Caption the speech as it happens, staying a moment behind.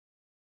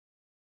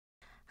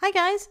Hi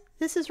guys,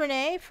 this is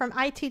Renee from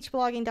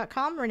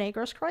iteachblogging.com, Renee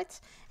Grosskreutz,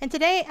 and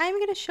today I'm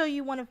going to show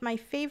you one of my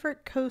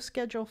favorite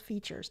CoSchedule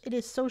features. It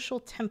is social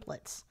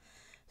templates.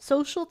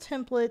 Social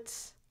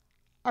templates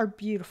are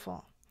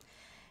beautiful.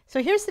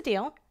 So here's the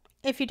deal.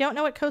 If you don't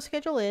know what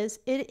CoSchedule is,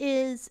 it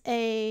is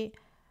a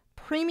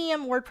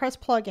premium WordPress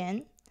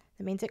plugin.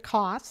 That means it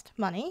costs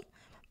money,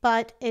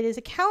 but it is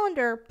a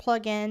calendar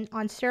plugin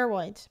on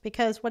steroids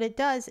because what it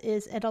does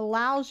is it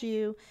allows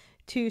you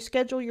to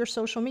schedule your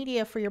social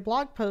media for your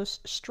blog posts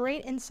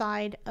straight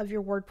inside of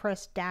your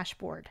WordPress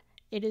dashboard.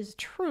 It is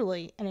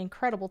truly an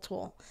incredible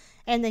tool,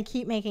 and they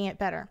keep making it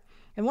better.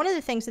 And one of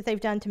the things that they've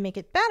done to make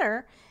it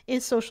better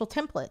is social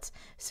templates.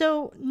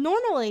 So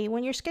normally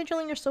when you're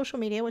scheduling your social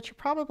media, what you're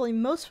probably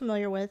most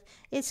familiar with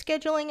is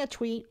scheduling a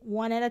tweet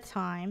one at a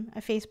time,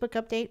 a Facebook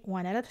update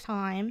one at a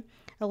time,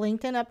 a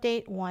LinkedIn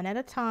update one at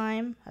a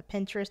time, a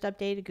Pinterest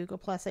update, a Google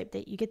Plus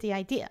update. You get the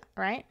idea,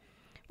 right?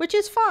 Which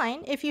is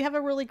fine if you have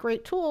a really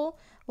great tool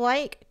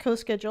like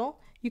CoSchedule.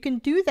 You can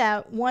do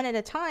that one at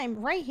a time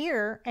right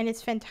here, and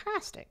it's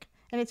fantastic,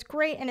 and it's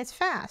great, and it's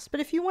fast. But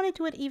if you want to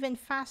do it even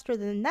faster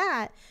than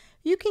that,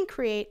 you can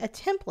create a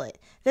template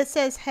that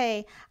says,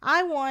 hey,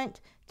 I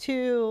want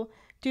to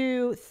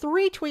do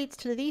 3 tweets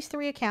to these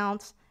 3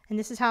 accounts, and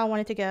this is how I want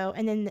it to go.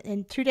 And then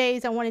in 2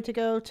 days, I want it to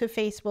go to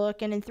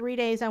Facebook, and in 3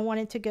 days, I want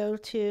it to go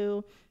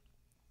to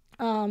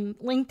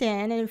LinkedIn,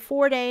 and in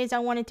 4 days I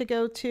wanted to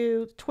go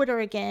to Twitter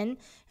again,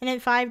 and in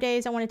 5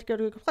 days I wanted to go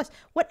to Google Plus.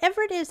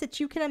 Whatever it is that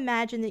you can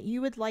imagine that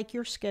you would like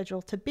your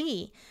schedule to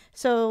be,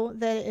 so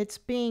that it's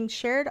being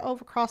shared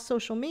over across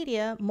social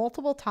media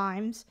multiple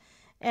times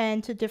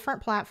and to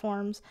different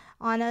platforms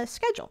on a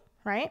schedule,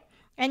 right?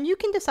 And you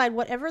can decide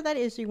whatever that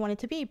is you want it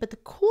to be. But the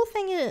cool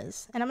thing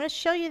is, and I'm going to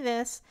show you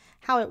this,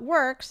 how it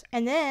works,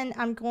 and then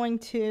I'm going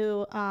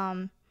to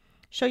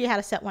show you how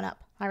to set one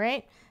up. All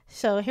right,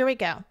 so here we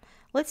go.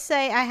 Let's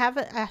say I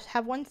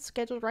have one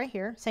scheduled right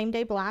here, same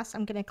day blast.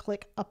 I'm going to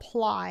click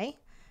apply.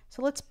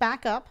 So let's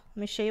back up.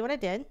 Let me show you what I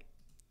did.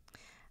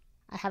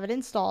 I have it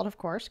installed, of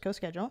course,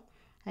 CoSchedule.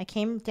 I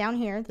came down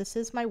here. This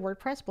is my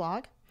WordPress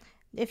blog.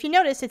 If you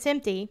notice, it's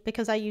empty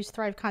because I use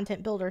Thrive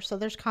Content Builder. So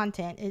there's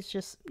content. It's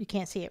just, you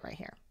can't see it right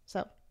here.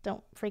 So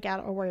don't freak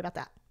out or worry about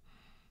that.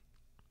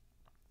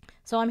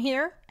 So I'm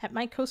here at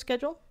my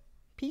CoSchedule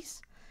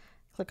piece.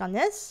 Click on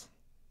this.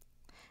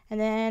 And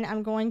then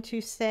I'm going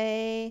to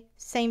say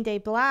same day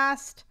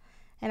blast,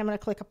 and I'm going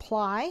to click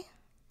apply.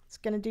 It's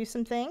going to do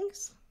some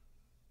things.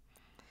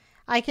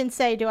 I can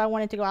say, do I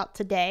want it to go out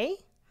today?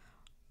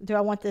 Do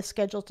I want this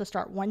schedule to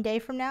start 1 day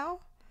from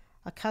now?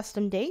 A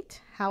custom date?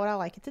 How would I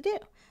like it to do?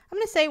 I'm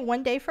going to say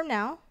 1 day from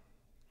now,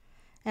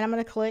 and I'm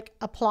going to click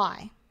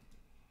apply.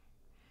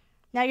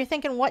 Now you're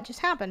thinking, what just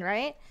happened,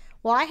 right?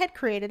 Well, I had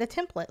created a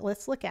template.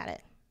 Let's look at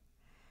it.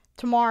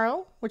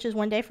 Tomorrow, which is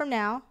 1 day from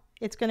now,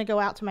 it's going to go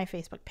out to my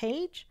Facebook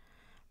page,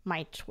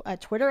 my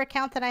Twitter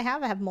account that I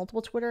have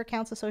multiple Twitter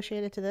accounts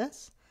associated to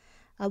this,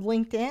 a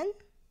LinkedIn,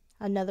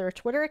 another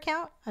Twitter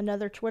account,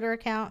 another Twitter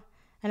account,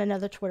 and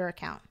another Twitter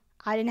account.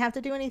 I didn't have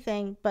to do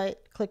anything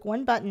but click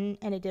one button,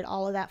 and it did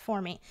all of that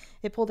for me.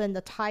 It pulled in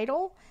the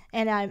title,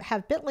 and I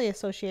have Bitly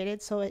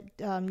associated, so it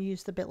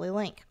used the Bitly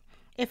link.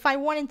 If I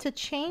wanted to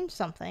change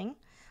something,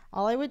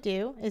 all I would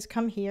do is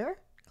come here,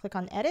 click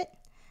on edit.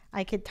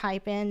 I could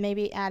type in,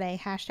 maybe add a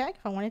hashtag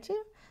if I wanted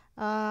to.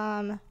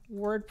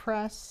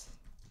 WordPress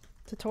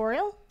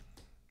tutorial.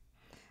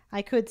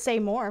 I could say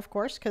more, of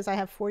course, because I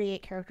have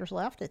 48 characters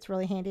left. It's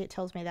really handy. It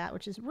tells me that,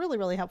 which is really,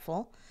 really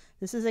helpful.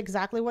 This is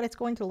exactly what it's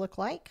going to look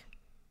like.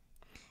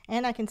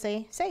 And I can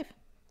say save.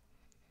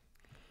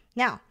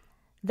 Now,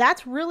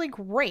 that's really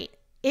great.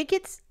 It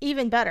gets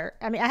even better.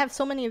 I mean, I have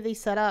so many of these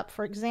set up.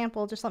 For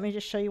example, let me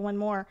show you one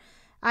more.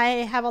 I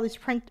have all these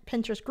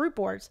Pinterest group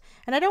boards,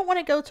 and I don't want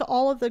to go to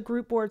all of the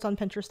group boards on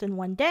Pinterest in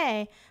 1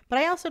 day, but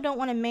I also don't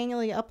want to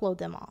manually upload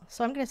them all.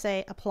 So I'm going to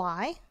say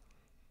apply,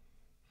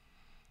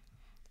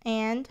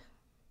 and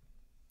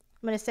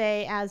I'm going to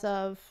say as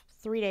of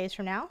 3 days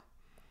from now,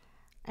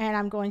 and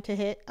I'm going to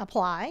hit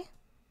apply,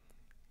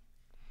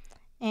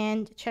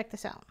 and check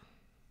this out.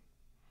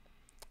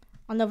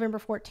 On November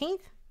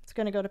 14th, it's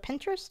going to go to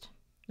Pinterest.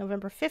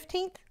 November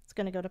 15th, it's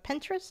going to go to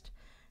Pinterest.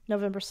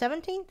 November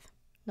 17th,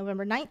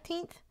 November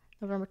 19th,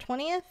 November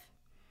 20th.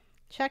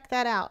 Check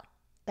that out.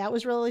 That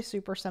was really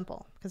super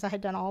simple because I had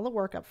done all the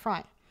work up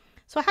front.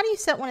 So how do you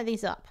set one of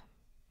these up?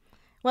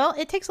 Well,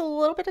 it takes a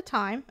little bit of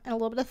time and a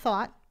little bit of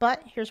thought,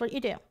 but here's what you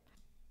do.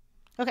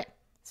 Okay,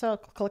 so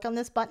click on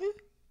this button.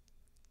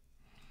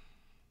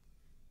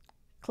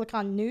 Click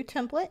on new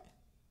template.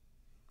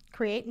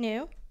 Create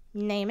new.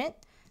 Name it.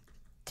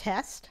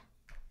 Test.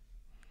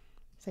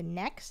 Say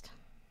next.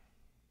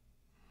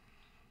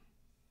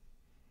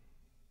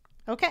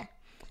 Okay.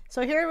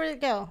 So here we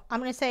go. I'm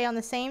going to say on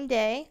the same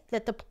day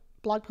that the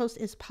blog post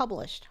is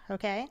published,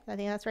 okay? I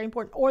think that's very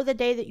important, or the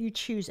day that you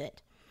choose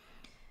it.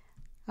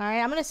 All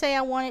right, I'm going to say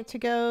I want it to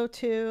go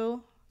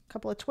to a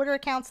couple of Twitter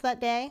accounts that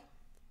day.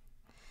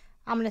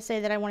 I'm going to say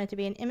that I want it to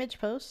be an image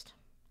post,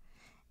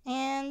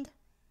 and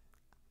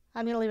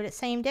I'm going to leave it at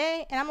same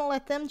day, and I'm going to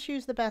let them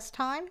choose the best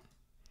time.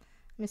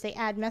 I'm going to say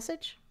add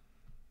message.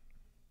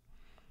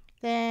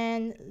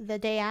 Then the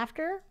day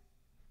after,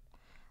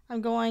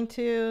 I'm going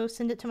to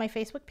send it to my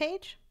Facebook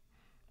page.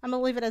 I'm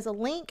going to leave it as a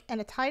link and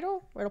a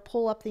title where it'll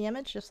pull up the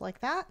image just like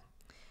that.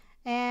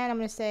 And I'm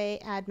going to say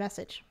add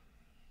message.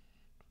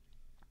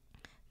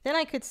 Then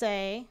I could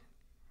say,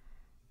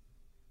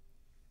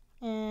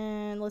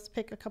 and let's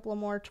pick a couple of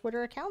more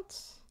Twitter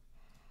accounts.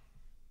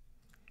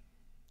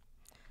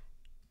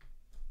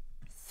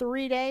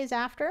 3 days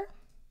after,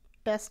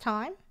 best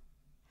time.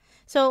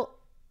 So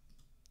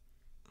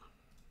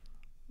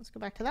let's go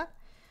back to that.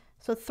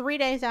 So 3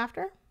 days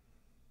after.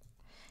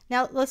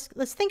 Now let's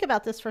think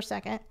about this for a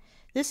second.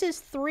 This is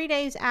 3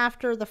 days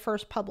after the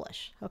first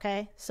publish,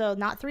 okay? So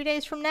not 3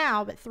 days from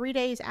now, but 3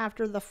 days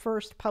after the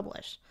first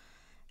publish.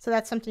 So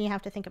that's something you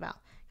have to think about,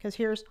 because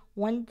here's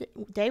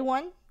day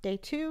one, day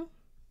two,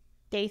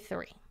 day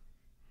three.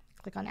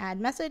 Click on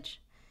add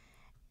message.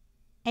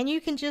 And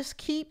you can just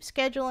keep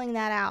scheduling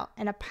that out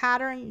in a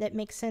pattern that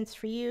makes sense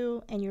for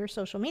you and your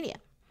social media.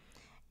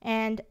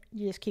 And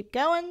you just keep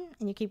going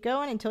and you keep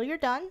going until you're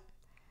done.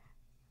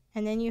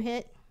 And then you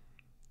hit,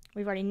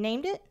 we've already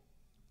named it,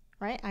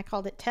 right? I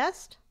called it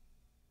test.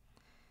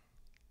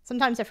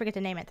 Sometimes I forget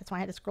to name it. That's why I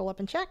had to scroll up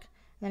and check.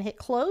 And then hit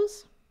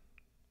close.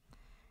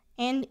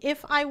 And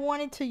if I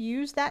wanted to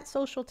use that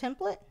social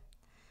template,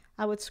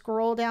 I would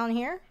scroll down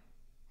here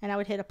and I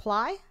would hit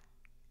apply.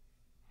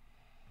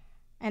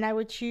 And I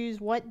would choose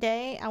what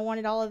day I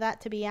wanted all of that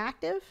to be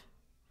active.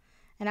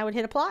 And I would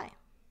hit apply.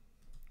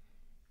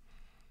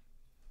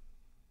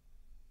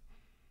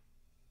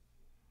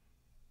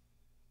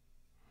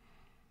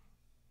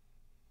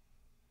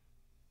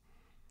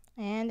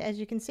 And as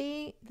you can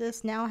see,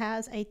 this now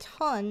has a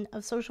ton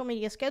of social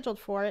media scheduled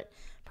for it,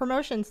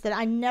 promotions that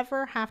I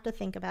never have to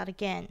think about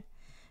again.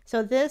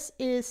 So this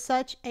is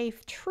such a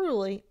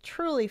truly,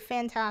 truly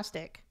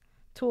fantastic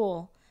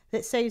tool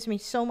that saves me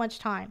so much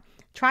time.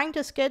 Trying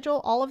to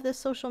schedule all of this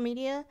social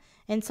media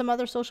and some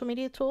other social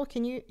media tool,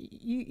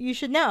 you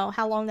should know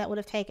how long that would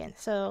have taken.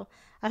 So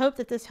I hope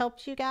that this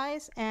helped you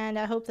guys, and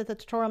I hope that the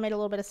tutorial made a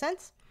little bit of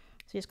sense.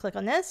 So you just click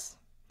on this.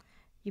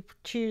 You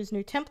choose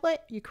new template,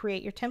 you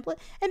create your template.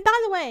 And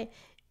by the way,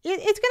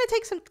 it's going to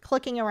take some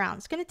clicking around.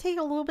 It's going to take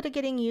a little bit of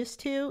getting used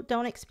to.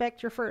 Don't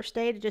expect your first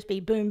day to just be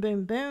boom,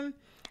 boom, boom.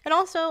 And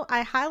also,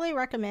 I highly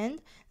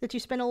recommend that you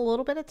spend a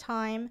little bit of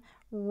time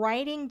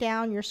writing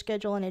down your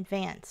schedule in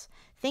advance,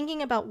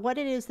 thinking about what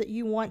it is that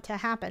you want to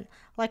happen.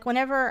 Like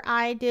whenever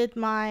I did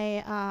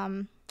my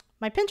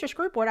my Pinterest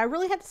group board, I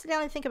really had to sit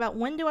down and think about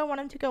when do I want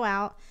them to go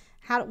out,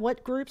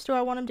 what groups do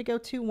I want them to go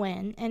to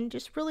when, and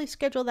just really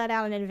schedule that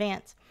out in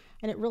advance.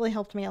 And it really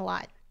helped me a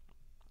lot.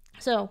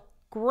 So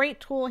great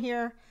tool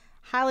here.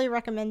 Highly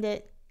recommend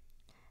it.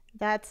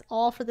 That's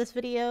all for this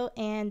video,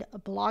 and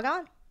blog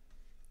on.